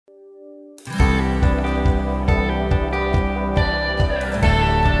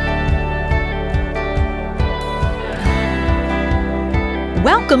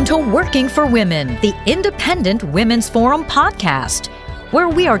Welcome to Working for Women, the Independent Women's Forum podcast, where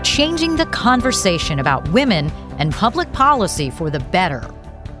we are changing the conversation about women and public policy for the better.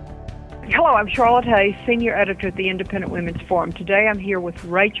 Hello, I'm Charlotte Hayes, Senior Editor at the Independent Women's Forum. Today I'm here with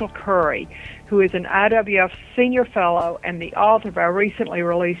Rachel Curry, who is an IWF Senior Fellow and the author of our recently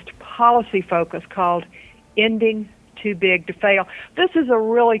released policy focus called Ending Too Big to Fail. This is a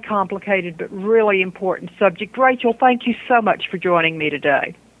really complicated but really important subject. Rachel, thank you so much for joining me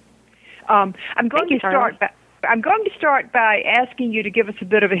today. I'm going to start by asking you to give us a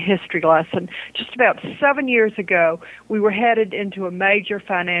bit of a history lesson. Just about 7 years ago, we were headed into a major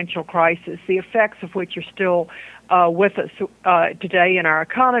financial crisis, the effects of which are still with us today in our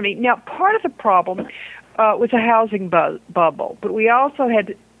economy. Now, part of the problem was a housing bubble, but we also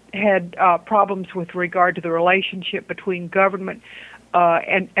had problems with regard to the relationship between government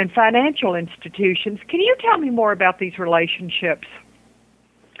and financial institutions. Can you tell me more about these relationships?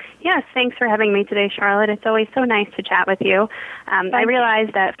 Yes, thanks for having me today, Charlotte. It's always so nice to chat with you. I realize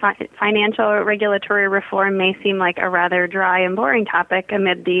that financial regulatory reform may seem like a rather dry and boring topic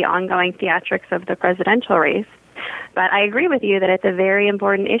amid the ongoing theatrics of the presidential race, but I agree with you that it's a very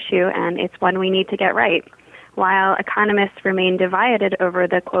important issue and it's one we need to get right. While economists remain divided over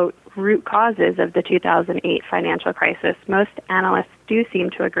the, quote, root causes of the 2008 financial crisis, most analysts do seem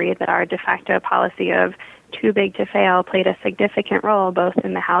to agree that our de facto policy of too big to fail played a significant role both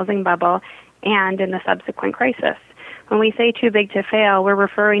in the housing bubble and in the subsequent crisis. When we say too big to fail, we're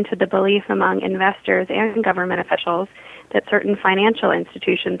referring to the belief among investors and government officials that certain financial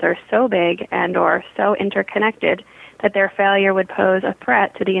institutions are so big and or so interconnected that their failure would pose a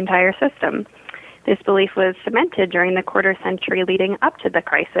threat to the entire system. This belief was cemented during the quarter century leading up to the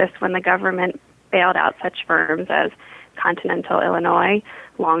crisis when the government bailed out such firms as Continental Illinois,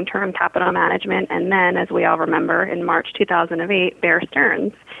 Long-Term Capital Management, and then, as we all remember, in March 2008, Bear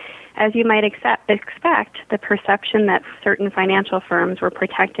Stearns. As you might expect, the perception that certain financial firms were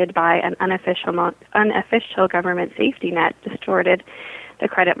protected by an unofficial government safety net distorted the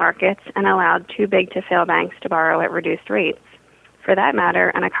credit markets and allowed too big to fail banks to borrow at reduced rates. For that matter,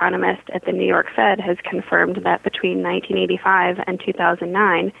 an economist at the New York Fed has confirmed that between 1985 and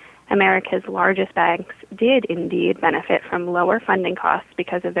 2009, America's largest banks did indeed benefit from lower funding costs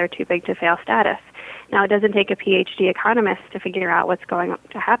because of their too big to fail status. Now, it doesn't take a PhD economist to figure out what's going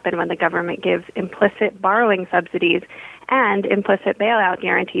to happen when the government gives implicit borrowing subsidies and implicit bailout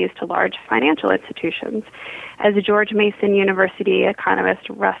guarantees to large financial institutions. As George Mason University economist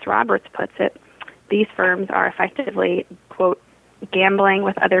Russ Roberts puts it, these firms are effectively, quote, gambling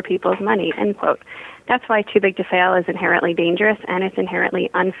with other people's money, end quote. That's why too big to fail is inherently dangerous and it's inherently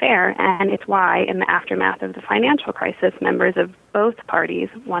unfair, and it's why, in the aftermath of the financial crisis, members of both parties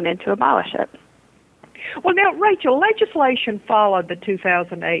wanted to abolish it. Well, now, Rachel, legislation followed the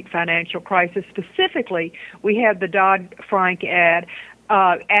 2008 financial crisis. Specifically, we had the Dodd-Frank Act.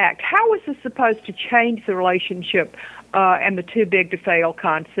 How was this supposed to change the relationship and the too big to fail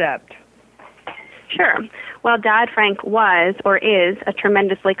concept? Sure. Well, Dodd-Frank was, or is, a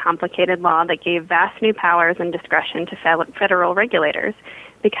tremendously complicated law that gave vast new powers and discretion to federal regulators.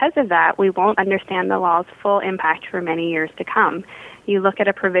 Because of that, we won't understand the law's full impact for many years to come. You look at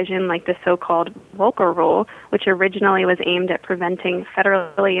a provision like the so-called Volcker Rule, which originally was aimed at preventing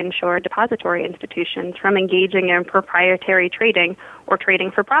federally insured depository institutions from engaging in proprietary trading or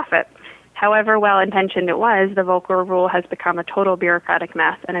trading for profit. However well-intentioned it was, the Volcker Rule has become a total bureaucratic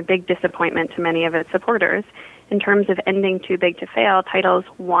mess and a big disappointment to many of its supporters. In terms of ending too big to fail, Titles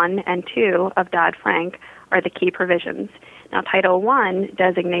 1 and 2 of Dodd-Frank are the key provisions. Now, Title 1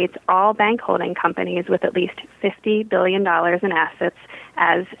 designates all bank holding companies with at least $50 billion in assets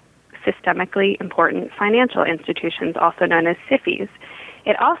as systemically important financial institutions, also known as SIFIs.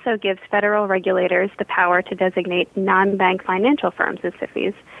 It also gives federal regulators the power to designate non-bank financial firms as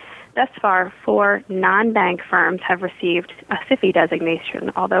SIFIs. Thus far, 4 non-bank firms have received a SIFI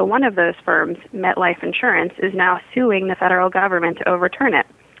designation, although one of those firms, MetLife Insurance, is now suing the federal government to overturn it.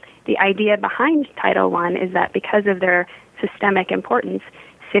 The idea behind Title I is that because of their systemic importance,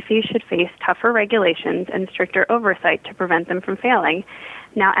 SIFIs should face tougher regulations and stricter oversight to prevent them from failing.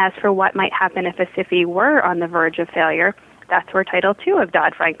 Now, as for what might happen if a SIFI were on the verge of failure, that's where Title II of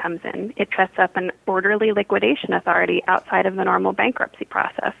Dodd-Frank comes in. It sets up an orderly liquidation authority outside of the normal bankruptcy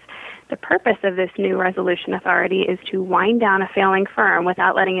process. The purpose of this new resolution authority is to wind down a failing firm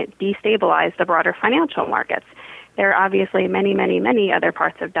without letting it destabilize the broader financial markets. There are obviously many, many, many other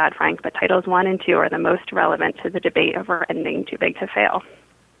parts of Dodd-Frank, but Titles 1 and 2 are the most relevant to the debate over ending too big to fail.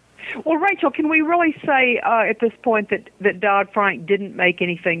 Well, Rachel, can we really say at this point that Dodd-Frank didn't make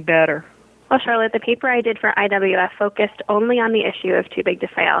anything better? Well, Charlotte, the paper I did for IWF focused only on the issue of too big to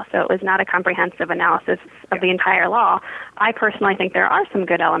fail, so it was not a comprehensive analysis of the entire law. I personally think there are some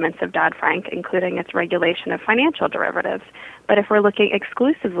good elements of Dodd-Frank, including its regulation of financial derivatives. But if we're looking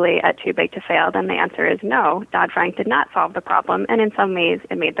exclusively at too big to fail, then the answer is no. Dodd-Frank did not solve the problem, and in some ways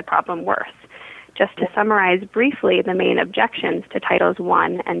it made the problem worse. Just to summarize briefly the main objections to Titles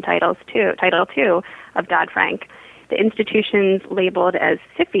I and Title II of Dodd-Frank, the institutions labeled as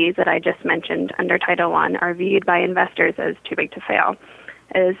SIFIs that I just mentioned under Title I are viewed by investors as too big to fail.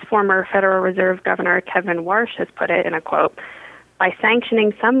 As former Federal Reserve Governor Kevin Warsh has put it in a quote, by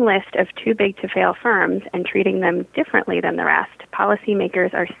sanctioning some list of too big to fail firms and treating them differently than the rest,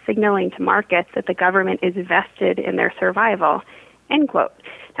 policymakers are signaling to markets that the government is vested in their survival, end quote.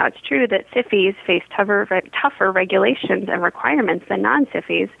 Now, it's true that SIFIs face tougher regulations and requirements than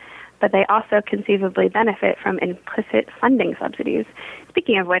non-SIFIs, but they also conceivably benefit from implicit funding subsidies.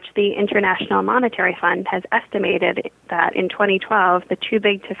 Speaking of which, the International Monetary Fund has estimated that in 2012, the too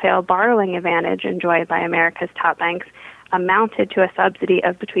big to fail borrowing advantage enjoyed by America's top banks amounted to a subsidy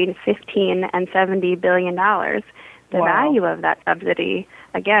of between $15 and $70 billion. The value of that subsidy,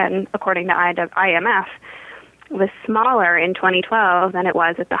 again, according to IMF, was smaller in 2012 than it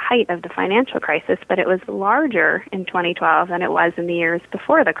was at the height of the financial crisis, but it was larger in 2012 than it was in the years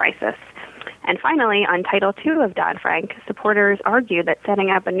before the crisis. And finally, on Title II of Dodd-Frank, supporters argue that setting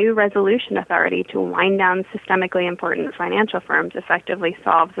up a new resolution authority to wind down systemically important financial firms effectively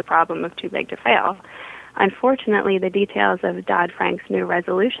solves the problem of too big to fail. Unfortunately, the details of Dodd-Frank's new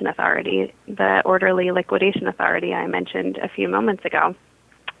resolution authority, the orderly liquidation authority I mentioned a few moments ago,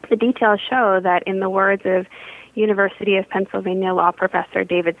 the details show that, in the words of University of Pennsylvania law professor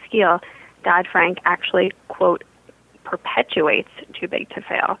David Skeel, Dodd-Frank actually, quote, perpetuates too big to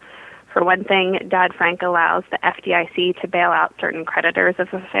fail. For one thing, Dodd-Frank allows the FDIC to bail out certain creditors of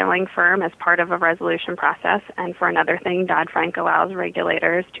a failing firm as part of a resolution process. And for another thing, Dodd-Frank allows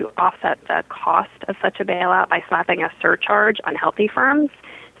regulators to offset the cost of such a bailout by slapping a surcharge on healthy firms.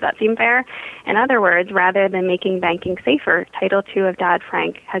 Does that seem fair? In other words, rather than making banking safer, Title II of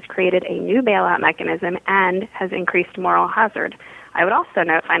Dodd-Frank has created a new bailout mechanism and has increased moral hazard. I would also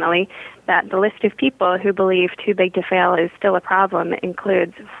note, finally, that the list of people who believe too big to fail is still a problem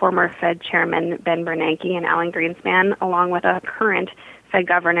includes former Fed Chairman Ben Bernanke and Alan Greenspan, along with a current Fed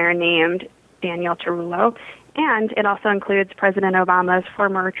governor named Daniel Tarullo, and it also includes President Obama's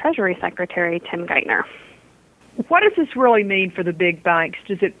former Treasury Secretary, Tim Geithner. What does this really mean for the big banks?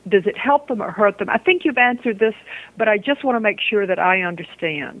 Does it help them or hurt them? I think you've answered this, but I just want to make sure that I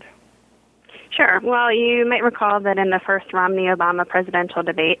understand. Sure. Well, you might recall that in the first Romney-Obama presidential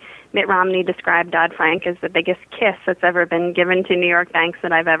debate, Mitt Romney described Dodd-Frank as the biggest kiss that's ever been given to New York banks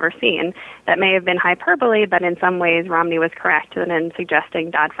that I've ever seen. That may have been hyperbole, but in some ways Romney was correct in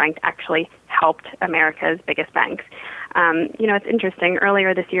suggesting Dodd-Frank actually helped America's biggest banks. It's interesting.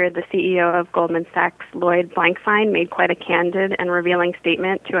 Earlier this year, the CEO of Goldman Sachs, Lloyd Blankfein, made quite a candid and revealing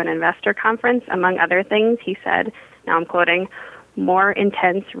statement to an investor conference. Among other things, he said, now I'm quoting, "More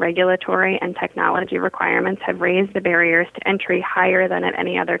intense regulatory and technology requirements have raised the barriers to entry higher than at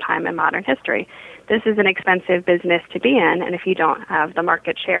any other time in modern history. This is an expensive business to be in, and if you don't have the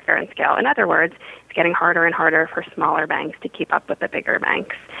market share and scale." In other words, it's getting harder and harder for smaller banks to keep up with the bigger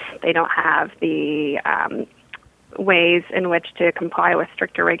banks. They don't have the ways in which to comply with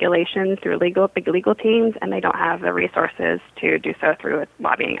stricter regulations through big legal teams, and they don't have the resources to do so through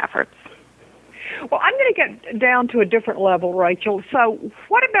lobbying efforts. Well, I'm going to get down to a different level, Rachel. So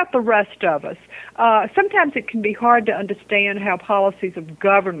what about the rest of us? Sometimes it can be hard to understand how policies of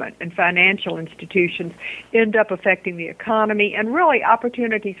government and financial institutions end up affecting the economy and really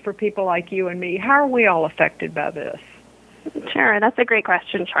opportunities for people like you and me. How are we all affected by this? Sure, that's a great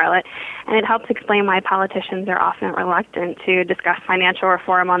question, Charlotte, and it helps explain why politicians are often reluctant to discuss financial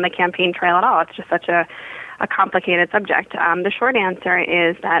reform on the campaign trail at all. It's just such a complicated subject. The short answer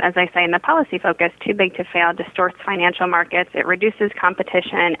is that, as I say, in the policy focus, too big to fail distorts financial markets, it reduces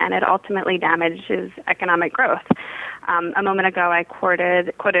competition, and it ultimately damages economic growth. A moment ago, I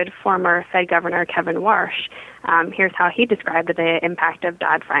quoted former Fed Governor Kevin Warsh. Here's how he described the impact of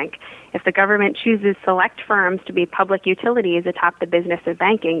Dodd-Frank. If the government chooses select firms to be public utilities atop the business of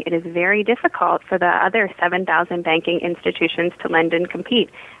banking, it is very difficult for the other 7,000 banking institutions to lend and compete,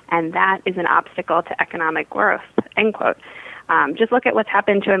 and that is an obstacle to economic growth, end quote. Just look at what's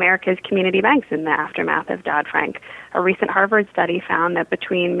happened to America's community banks in the aftermath of Dodd-Frank. A recent Harvard study found that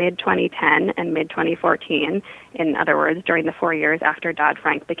between mid-2010 and mid-2014, in other words, during the 4 years after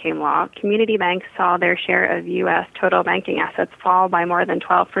Dodd-Frank became law, community banks saw their share of U.S. total banking assets fall by more than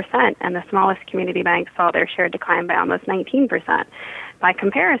 12%, and the smallest community banks saw their share decline by almost 19%. By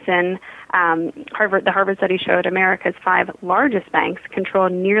comparison, the Harvard study showed America's 5 largest banks control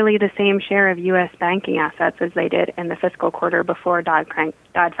nearly the same share of U.S. banking assets as they did in the fiscal quarter before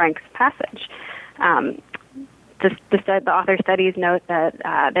Dodd-Frank's passage. The author studies note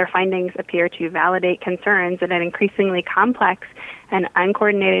that their findings appear to validate concerns that an increasingly complex and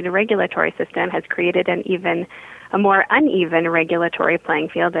uncoordinated regulatory system has created a more uneven regulatory playing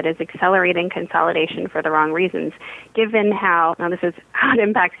field that is accelerating consolidation for the wrong reasons. Given how, now this is how it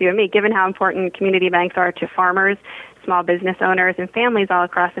impacts you and me, given how important community banks are to farmers, small business owners, and families all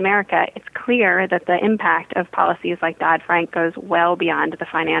across America, it's clear that the impact of policies like Dodd-Frank goes well beyond the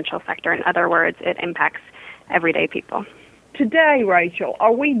financial sector. In other words, it impacts everyday people. Today, Rachel,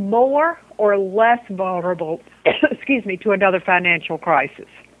 are we more or less vulnerable, to another financial crisis?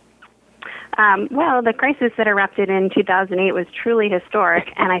 Well, the crisis that erupted in 2008 was truly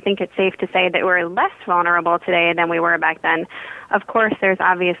historic, and I think it's safe to say that we're less vulnerable today than we were back then. Of course, there's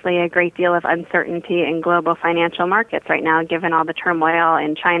obviously a great deal of uncertainty in global financial markets right now, given all the turmoil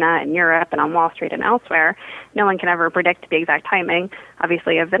in China and Europe and on Wall Street and elsewhere. No one can ever predict the exact timing,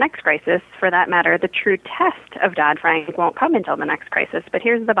 obviously, of the next crisis. For that matter, the true test of Dodd-Frank won't come until the next crisis, but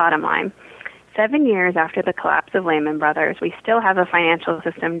here's the bottom line. 7 years after the collapse of Lehman Brothers, we still have a financial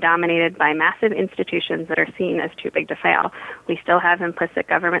system dominated by massive institutions that are seen as too big to fail. We still have implicit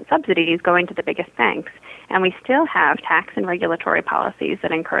government subsidies going to the biggest banks. And we still have tax and regulatory policies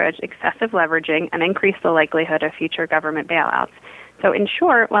that encourage excessive leveraging and increase the likelihood of future government bailouts. So in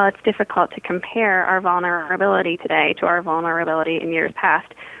short, while it's difficult to compare our vulnerability today to our vulnerability in years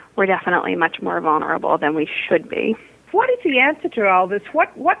past, we're definitely much more vulnerable than we should be. What is the answer to all this?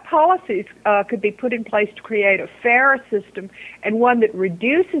 What policies could be put in place to create a fairer system and one that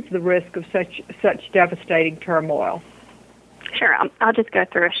reduces the risk of such devastating turmoil? Sure. I'll just go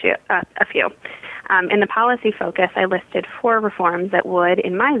through a few. In the policy focus, I listed 4 reforms that would,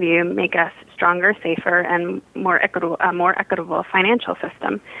 in my view, make us stronger, safer, and a more equitable financial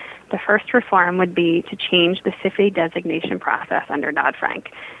system. The first reform would be to change the SIFI designation process under Dodd-Frank.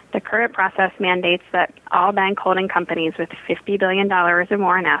 The current process mandates that all bank holding companies with $50 billion or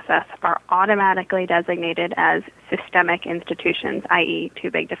more in assets are automatically designated as systemic institutions, i.e.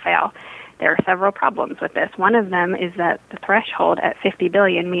 too big to fail. There are several problems with this. One of them is that the threshold at $50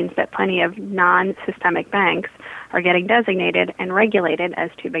 billion means that plenty of non-systemic banks are getting designated and regulated as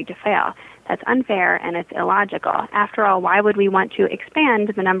too big to fail. That's unfair and it's illogical. After all, why would we want to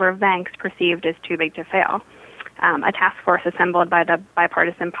expand the number of banks perceived as too big to fail? A task force assembled by the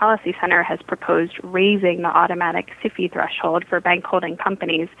Bipartisan Policy Center has proposed raising the automatic SIFI threshold for bank holding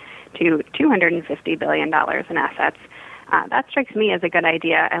companies to $250 billion in assets. That strikes me as a good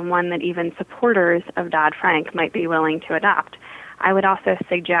idea and one that even supporters of Dodd-Frank might be willing to adopt. I would also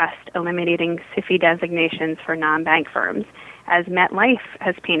suggest eliminating SIFI designations for non-bank firms. As MetLife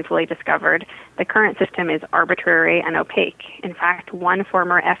has painfully discovered, the current system is arbitrary and opaque. In fact, one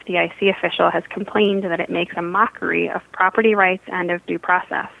former FDIC official has complained that it makes a mockery of property rights and of due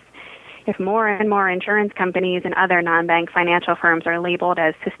process. If more and more insurance companies and other non-bank financial firms are labeled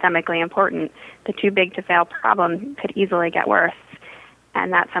as systemically important, the too big to fail problem could easily get worse,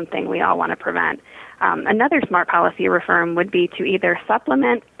 and that's something we all want to prevent. Another smart policy reform would be to either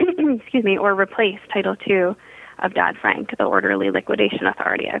supplement or replace Title II of Dodd-Frank, the orderly liquidation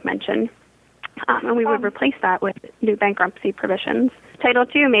authority I've mentioned. And we would replace that with new bankruptcy provisions. Title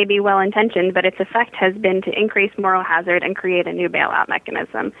II may be well-intentioned, but its effect has been to increase moral hazard and create a new bailout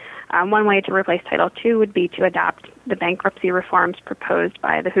mechanism. One way to replace Title II would be to adopt the bankruptcy reforms proposed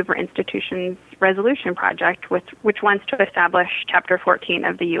by the Hoover Institution's Resolution Project, which wants to establish Chapter 14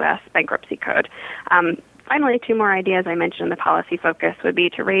 of the U.S. Bankruptcy Code. Finally, 2 more ideas I mentioned in the policy focus would be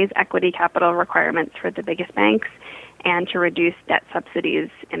to raise equity capital requirements for the biggest banks and to reduce debt subsidies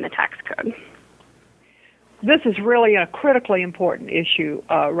in the tax code. This is really a critically important issue,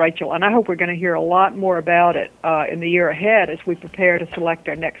 Rachel, and I hope we're going to hear a lot more about it in the year ahead as we prepare to select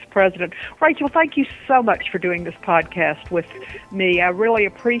our next president. Rachel, thank you so much for doing this podcast with me. I really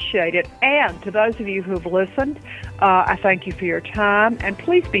appreciate it. And to those of you who've listened, I thank you for your time, and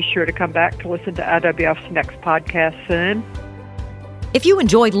please be sure to come back to listen to IWF's next podcast soon. If you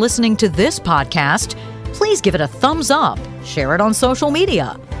enjoyed listening to this podcast, please give it a thumbs up, share it on social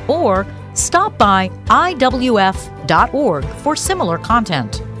media, or stop by IWF.org for similar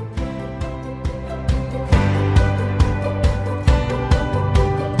content.